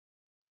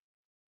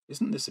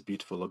Isn't this a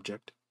beautiful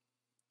object?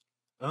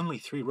 Only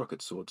 3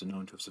 rocket swords are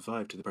known to have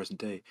survived to the present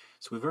day,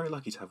 so we're very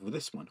lucky to have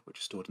this one, which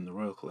is stored in the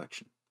Royal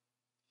Collection.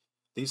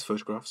 These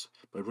photographs,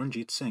 by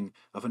Ranjit Singh,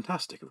 are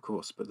fantastic, of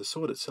course, but the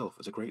sword itself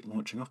is a great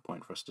launching-off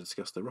point for us to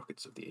discuss the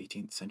rockets of the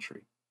 18th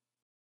century.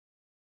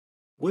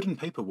 Wood and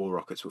paper war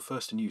rockets were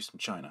first in use in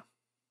China.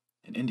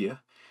 In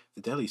India,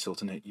 the Delhi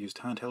Sultanate used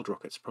handheld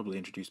rockets probably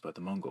introduced by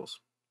the Mongols.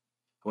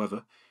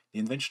 However, the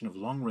invention of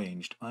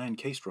long-ranged,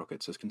 iron-cased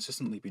rockets has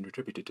consistently been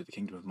attributed to the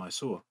Kingdom of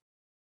Mysore,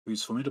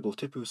 whose formidable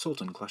Tipu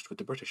Sultan clashed with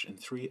the British in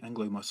 3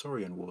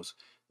 Anglo-Mysorean wars,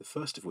 the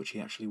first of which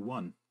he actually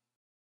won.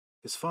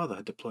 His father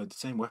had deployed the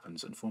same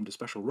weapons and formed a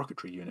special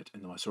rocketry unit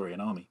in the Mysorean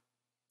army.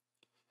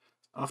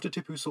 After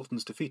Tipu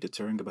Sultan's defeat at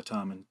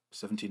Seringapatam in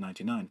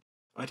 1799,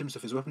 items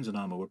of his weapons and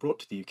armour were brought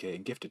to the UK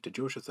and gifted to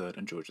George III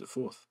and George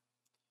IV.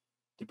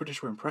 The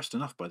British were impressed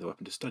enough by the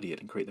weapon to study it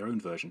and create their own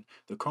version,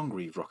 the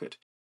Congreve rocket,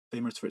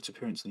 famous for its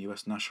appearance in the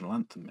US national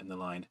anthem in the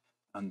line,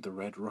 "And the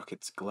red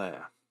rockets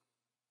glare."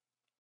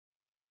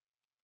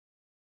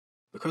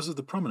 Because of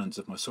the prominence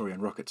of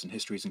Mysorean rockets in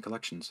histories and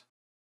collections,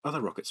 other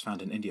rockets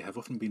found in India have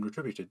often been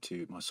attributed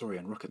to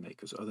Mysorean rocket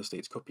makers or other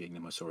states copying the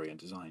Mysorean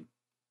design.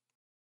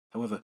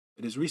 However,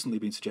 it has recently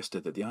been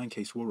suggested that the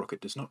iron-cased war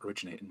rocket does not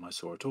originate in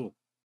Mysore at all.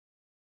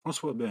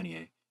 François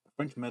Bernier, a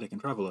French medic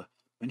and traveller,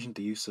 mentioned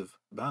the use of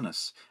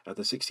banas at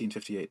the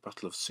 1658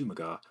 Battle of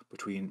Sumagar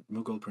between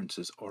Mughal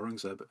princes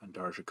Aurangzeb and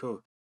Dara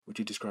Shikoh, which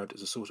he described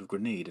as a sort of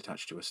grenade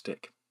attached to a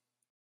stick.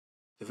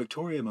 The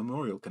Victoria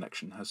Memorial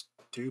Collection has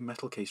 2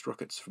 metal-cased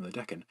rockets from the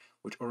Deccan,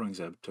 which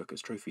Aurangzeb took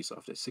as trophies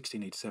after his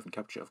 1687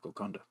 capture of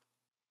Golconda.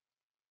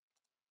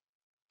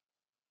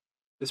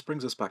 This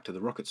brings us back to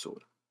the rocket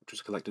sword, which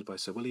was collected by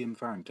Sir William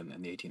Farrington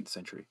in the 18th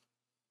century.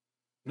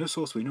 No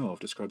source we know of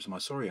describes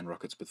Mysorean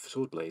rockets with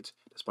sword blades,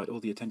 despite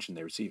all the attention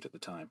they received at the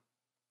time.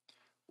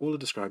 All are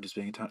described as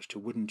being attached to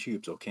wooden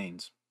tubes or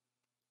canes.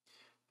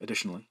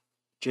 Additionally,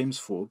 James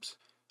Forbes,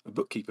 a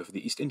bookkeeper for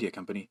the East India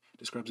Company,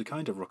 describes a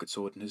kind of rocket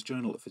sword in his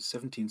journal of his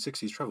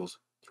 1760s travels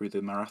through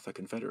the Maratha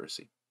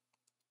Confederacy.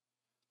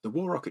 The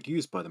war rocket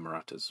used by the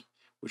Marathas,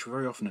 which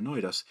very often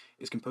annoyed us,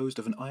 is composed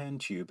of an iron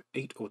tube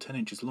 8 or 10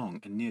 inches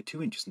long and near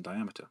 2 inches in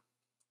diameter.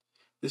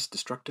 This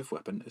destructive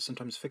weapon is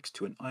sometimes fixed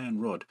to an iron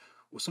rod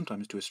or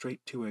sometimes to a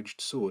straight 2-edged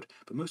sword,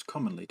 but most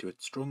commonly to a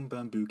strong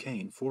bamboo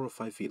cane 4 or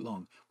 5 feet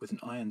long with an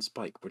iron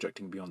spike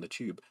projecting beyond the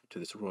tube to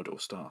this rod or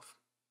staff.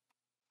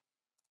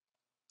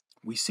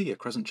 We see a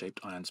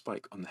crescent-shaped iron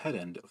spike on the head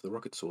end of the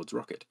rocket sword's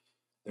rocket,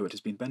 though it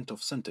has been bent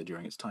off-centre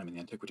during its time in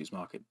the antiquities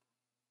market.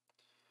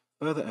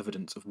 Further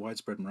evidence of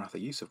widespread Maratha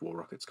use of war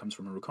rockets comes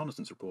from a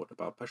reconnaissance report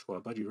about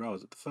Peshwa Baji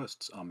Rao's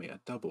First's army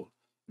at Dabur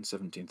in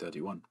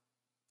 1731.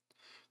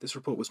 This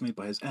report was made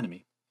by his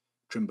enemy,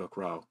 Trimbak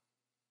Rao.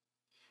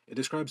 It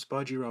describes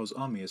Baji Rao's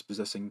army as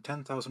possessing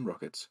 10,000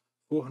 rockets,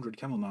 400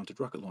 camel-mounted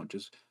rocket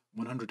launchers,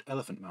 100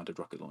 elephant-mounted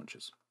rocket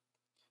launchers.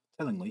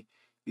 Tellingly,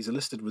 these are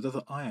listed with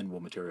other iron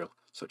war material,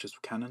 such as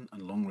cannon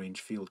and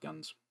long-range field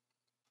guns.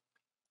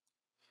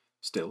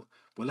 Still,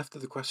 we're left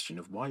with the question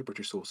of why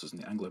British sources in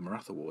the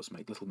Anglo-Maratha Wars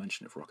make little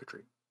mention of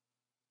rocketry.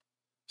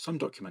 Some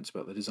documents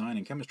about the design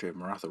and chemistry of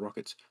Maratha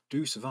rockets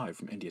do survive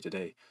from India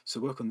today, so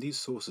work on these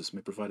sources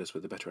may provide us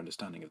with a better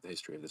understanding of the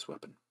history of this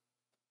weapon.